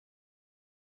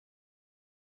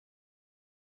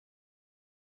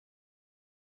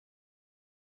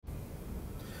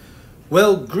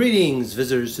Well, greetings,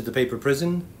 visitors to the paper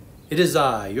prison. It is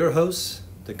I, your host,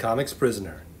 the Comics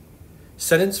Prisoner,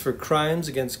 sentenced for crimes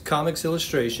against comics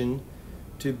illustration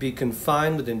to be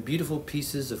confined within beautiful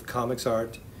pieces of comics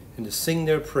art and to sing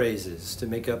their praises to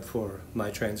make up for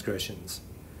my transgressions.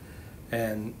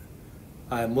 And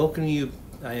I am welcoming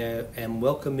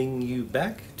you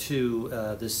back to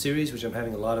this series, which I'm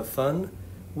having a lot of fun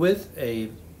with. A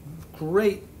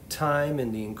great time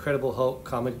in the Incredible Hulk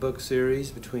comic book series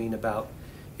between about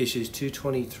issues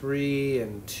 223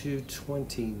 and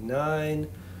 229,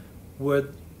 where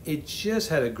it just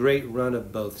had a great run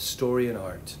of both story and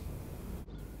art.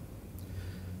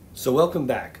 So welcome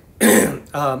back.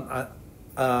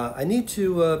 I need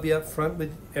to be up front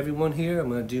with everyone here. I'm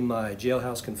going to do my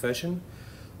jailhouse confession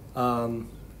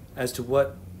as to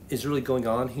what is really going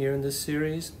on here in this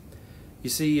series. You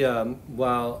see,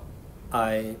 while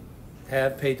I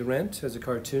have paid the rent as a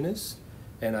cartoonist,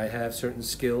 and I have certain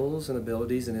skills and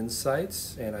abilities and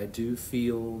insights, and I do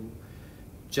feel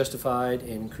justified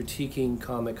in critiquing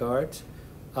comic art.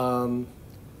 A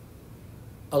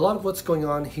lot of what's going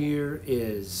on here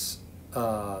is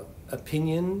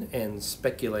opinion and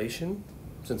speculation,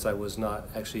 since I was not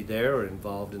actually there or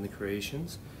involved in the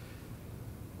creations.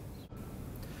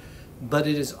 But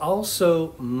it is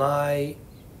also my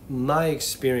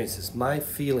experiences, my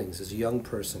feelings as a young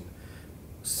person,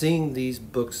 seeing these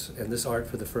books and this art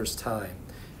for the first time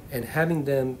and having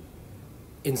them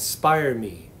inspire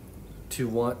me to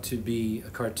want to be a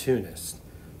cartoonist.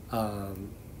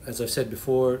 As I've said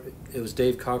before, it was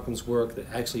Dave Cockrum's work that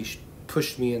actually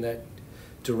pushed me in that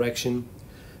direction.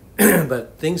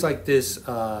 But things like this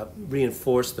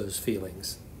reinforce those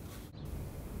feelings.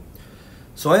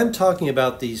 So I am talking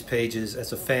about these pages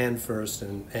as a fan first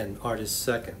and artist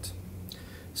second.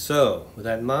 So, with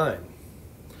that in mind,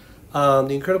 the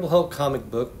Incredible Hulk comic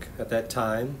book at that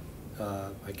time,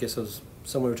 I guess it was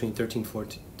somewhere between 13,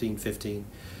 14, 15,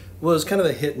 was kind of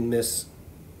a hit and miss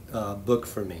book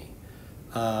for me.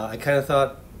 I kind of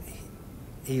thought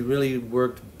he really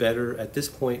worked better, at this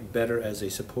point, better as a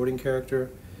supporting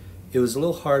character. It was a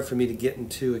little hard for me to get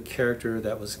into a character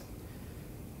that was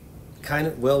kind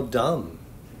of, well, dumb,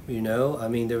 you know? I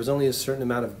mean, there was only a certain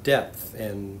amount of depth,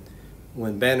 and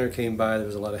when Banner came by, there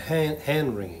was a lot of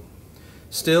hand-wringing.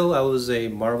 Still, I was a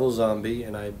Marvel zombie,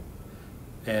 and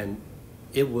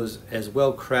it was as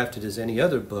well crafted as any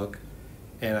other book,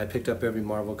 and I picked up every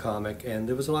Marvel comic, and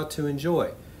there was a lot to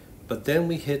enjoy. But then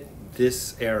we hit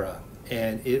this era,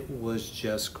 and it was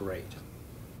just great.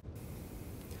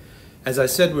 As I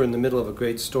said, we're in the middle of a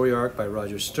great story arc by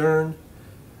Roger Stern,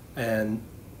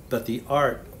 but the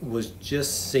art was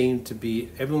just seemed to be,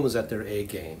 everyone was at their A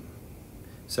game.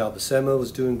 Sal Buscema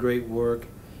was doing great work,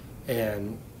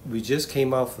 and we just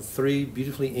came off of 3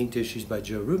 beautifully inked issues by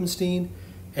Joe Rubinstein,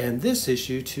 and this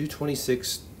issue,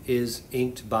 226, is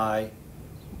inked by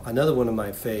another one of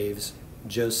my faves,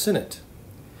 Joe Sinnott.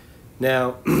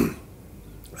 Now,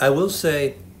 I will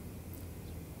say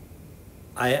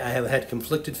I have had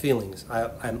conflicted feelings.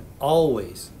 I'm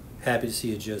always happy to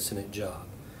see a Joe Sinnott job,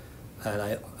 and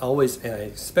I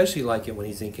especially like it when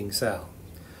he's inking Sal.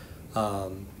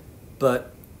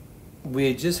 But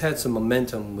we just had some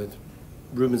momentum with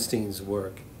Rubinstein's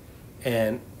work,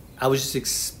 and I was just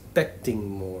expecting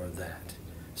more of that.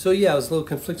 So yeah, I was a little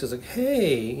conflicted. I was like,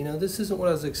 hey, you know, this isn't what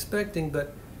I was expecting,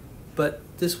 but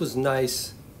this was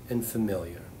nice and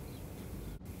familiar.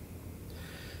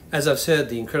 As I've said,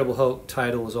 the Incredible Hulk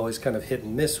title was always kind of hit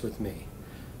and miss with me,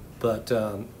 but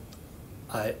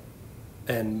I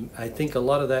think a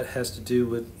lot of that has to do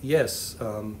with, yes,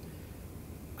 there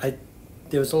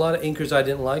was a lot of inkers I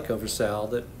didn't like over Sal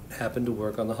that happened to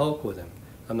work on the Hulk with him.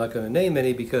 I'm not going to name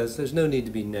any because there's no need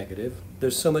to be negative.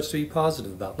 There's so much to be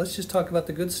positive about. Let's just talk about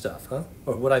the good stuff, huh?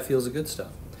 Or what I feel is the good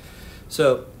stuff.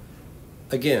 So,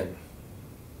 again,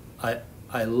 I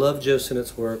love Joe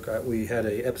Sinnott's work. We had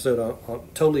an episode on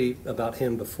totally about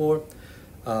him before.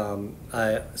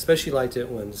 I especially liked it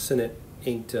when Sinnott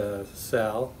inked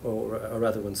Sal, or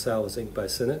rather when Sal was inked by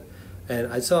Sinnott.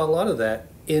 And I saw a lot of that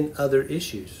in other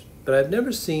issues. But I've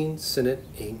never seen Sinnott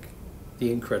ink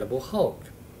the Incredible Hulk.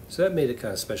 So that made it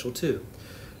kind of special too.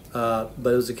 But it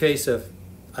was a case of,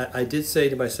 I did say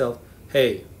to myself,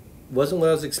 hey, wasn't what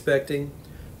I was expecting,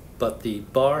 but the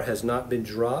bar has not been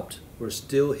dropped. We're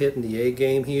still hitting the A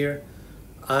game here.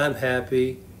 I'm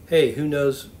happy. Hey, who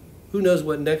knows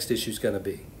what next issue's going to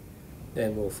be?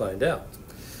 And we'll find out.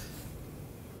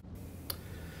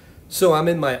 So I'm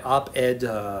in my op-ed,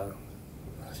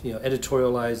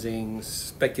 editorializing,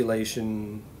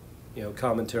 speculation,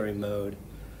 commentary mode.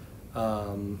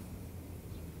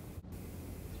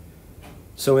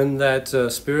 So in that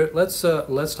spirit, let's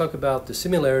talk about the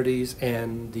similarities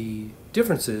and the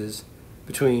differences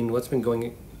between what's been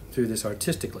going through this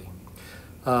artistically.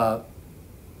 Uh,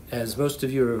 as most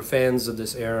of you are fans of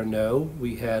this era know,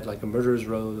 we had like a murderer's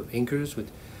row of inkers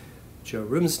with Joe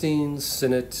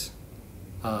Sinnott,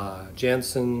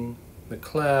 Jansen,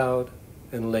 McLeod,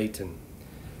 and Layton.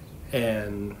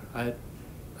 And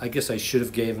I guess I should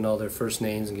have given all their first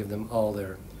names and give them all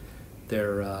their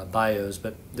bios,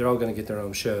 but they're all going to get their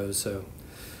own shows, so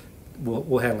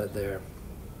we'll handle it there.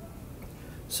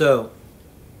 So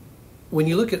when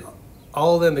you look at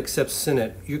all of them except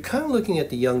Sinnott, you're kind of looking at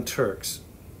the Young Turks,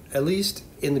 at least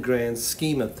in the grand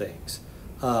scheme of things.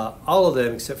 All of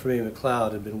them except for maybe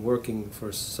McLeod have been working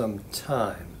for some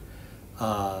time,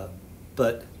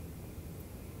 but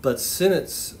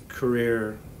Sinnott's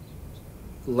career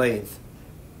length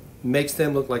makes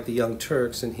them look like the Young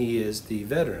Turks, and he is the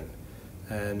veteran.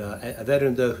 And a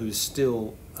veteran, though, who's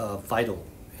still vital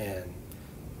and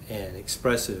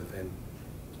expressive and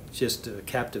just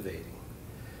captivating.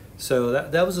 So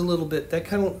that was a little bit, that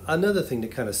kind of another thing to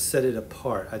kind of set it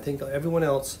apart. I think everyone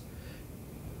else,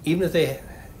 even if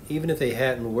they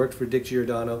hadn't worked for Dick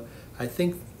Giordano, I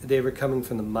think they were coming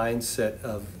from the mindset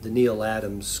of the Neal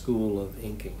Adams school of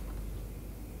inking.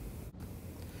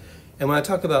 And when I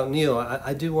talk about Neal,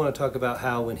 I do want to talk about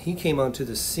how when he came onto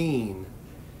the scene,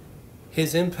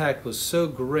 his impact was so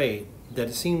great that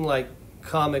it seemed like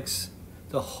comics,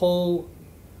 the whole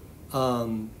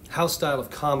house style of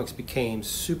comics became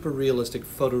super realistic,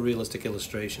 photorealistic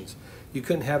illustrations. You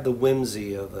couldn't have the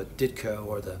whimsy of a Ditko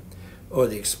or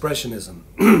the expressionism,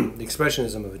 the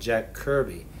expressionism of a Jack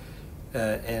Kirby.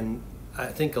 And I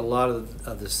think a lot of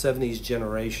the 70s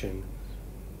generation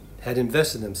had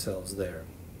invested themselves there.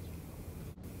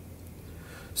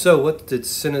 So what did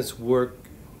Sinnott's work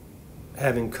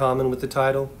have in common with the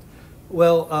title?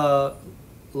 Well,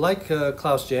 like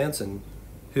Klaus Janson,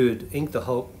 who had inked the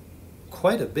Hulk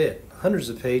quite a bit, hundreds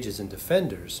of pages in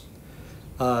Defenders,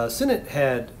 Sinnott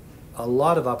had a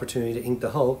lot of opportunity to ink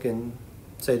the Hulk and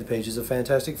say the pages of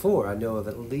Fantastic Four. I know of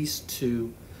at least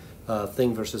two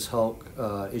Thing versus Hulk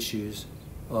issues,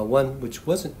 one which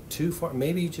wasn't too far,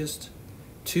 maybe just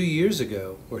 2 years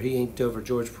ago, where he inked over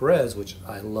George Perez, which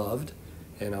I loved,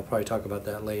 and I'll probably talk about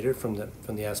that later from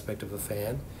the aspect of a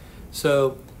fan.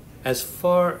 So as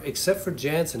far, except for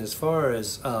Janson, as far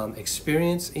as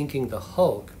experience inking the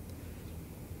Hulk,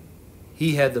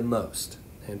 he had the most,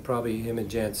 and probably him and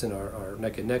Janson are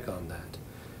neck and neck on that.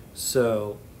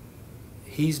 So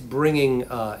he's bringing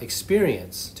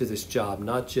experience to this job,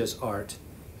 not just art,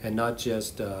 and not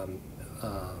just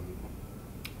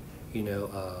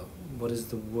what is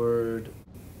the word?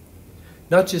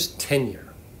 Not just tenure.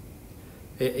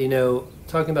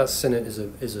 Talking about Sinnott is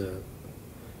a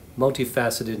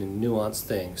multifaceted and nuanced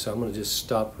thing. So I'm going to just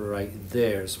stop right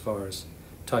there as far as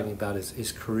talking about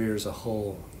his career as a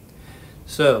whole.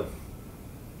 So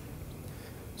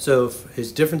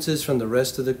his differences from the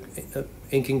rest of the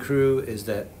inking crew is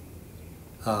that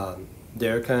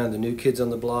they're kind of the new kids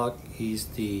on the block. He's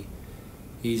the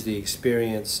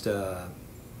experienced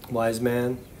wise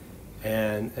man.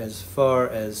 And as far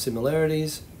as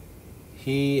similarities,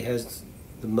 he has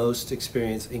the most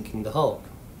experience inking the Hulk.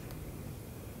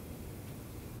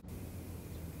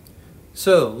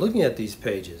 So, looking at these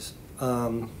pages,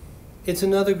 it's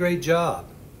another great job.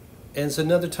 And it's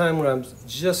another time where I'm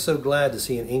just so glad to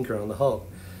see an inker on the Hulk.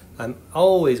 I'm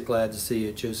always glad to see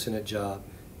a Joe Sinnott job,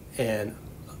 and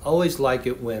always like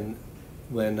it when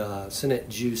Sinnott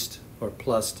juiced or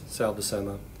plussed Sal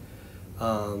Buscema.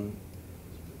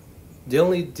 The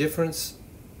only difference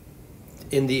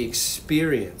in the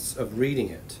experience of reading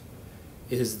it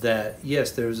is that,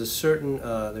 yes, there was a certain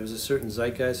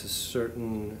zeitgeist, a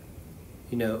certain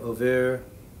Auvert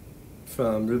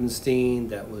from Rubinstein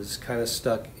that was kind of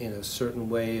stuck in a certain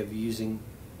way of using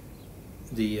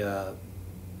the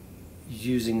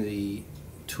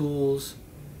tools.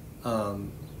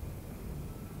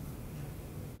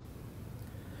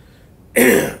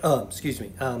 Excuse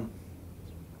me.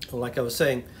 Like I was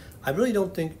saying, I really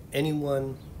don't think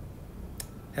anyone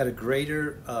had a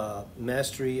greater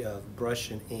mastery of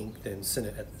brush and ink than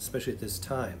Sinnott, especially at this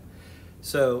time.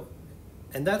 So,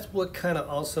 and that's what kind of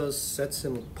also sets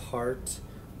him apart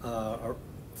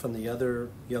from the other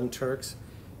Young Turks,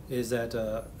 is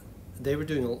that they were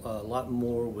doing a lot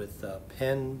more with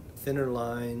pen, thinner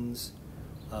lines,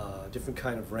 different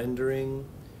kind of rendering,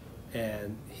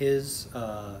 and his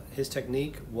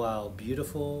technique, while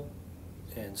beautiful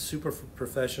and super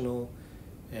professional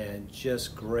and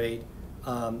just great,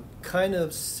 kind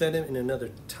of set him in another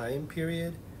time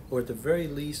period or at the very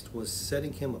least was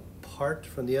setting him apart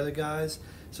from the other guys.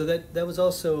 So that was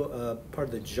also part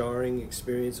of the jarring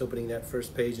experience opening that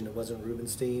first page, and it wasn't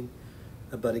Rubenstein.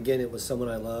 But again, it was someone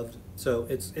I loved. So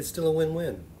it's still a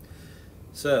win-win.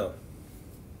 So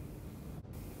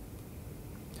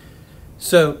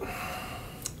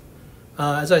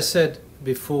as I said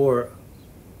before,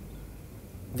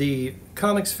 the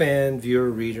comics fan, viewer,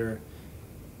 reader,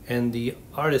 and the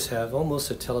artist have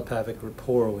almost a telepathic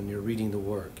rapport when you're reading the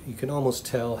work. You can almost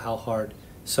tell how hard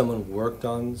someone worked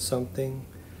on something.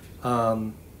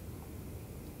 I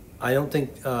don't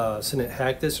think Sinnott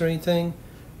hacked this or anything,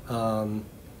 but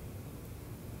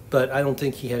I don't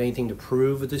think he had anything to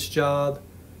prove with this job.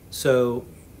 So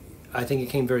I think it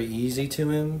came very easy to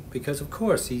him because, of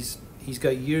course, he's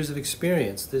got years of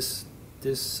experience. There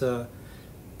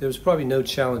was probably no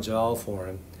challenge at all for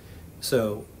him.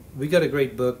 So we got a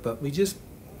great book, but we just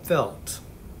felt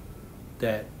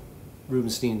that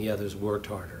Rubenstein and the others worked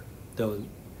harder, though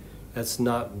that's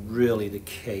not really the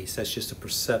case. That's just a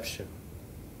perception.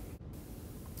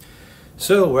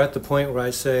 So we're at the point where I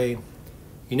say,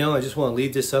 you know, I just want to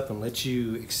leave this up and let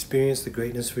you experience the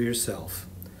greatness for yourself.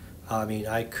 I mean,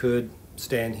 I could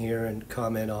stand here and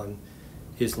comment on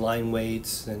his line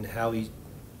weights and how he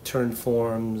turned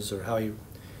forms, or how he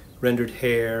rendered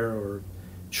hair, or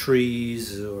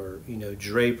trees, or, you know,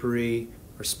 drapery,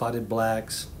 or spotted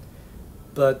blacks.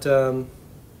 But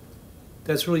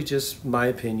that's really just my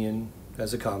opinion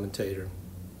as a commentator.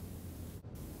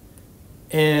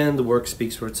 And the work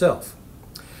speaks for itself.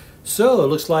 So it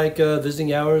looks like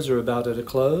visiting hours are about at a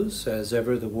close. As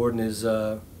ever, the warden is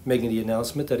making the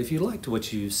announcement that if you liked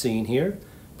what you've seen here,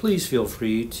 please feel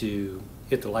free to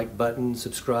hit the like button,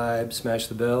 subscribe, smash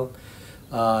the bell.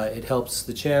 It helps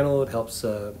the channel, it helps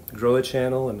grow a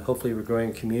channel, and hopefully we're growing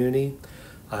a community.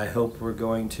 I hope we're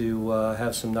going to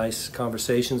have some nice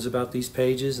conversations about these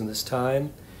pages in this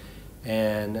time.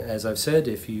 And as I've said,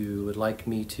 if you would like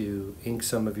me to ink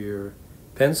some of your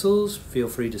pencils, feel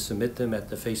free to submit them at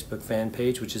the Facebook fan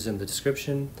page, which is in the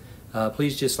description.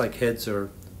 Please just like heads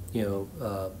or, you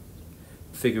know,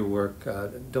 figure work.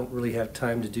 Don't really have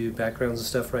time to do backgrounds and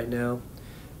stuff right now,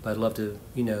 but I'd love to,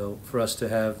 you know, for us to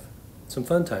have some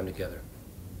fun time together.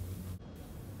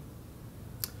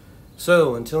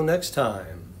 So until next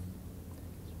time,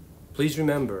 please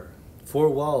remember, 4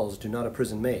 walls do not a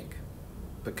prison make,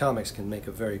 but comics can make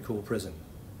a very cool prison.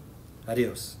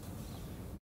 Adios.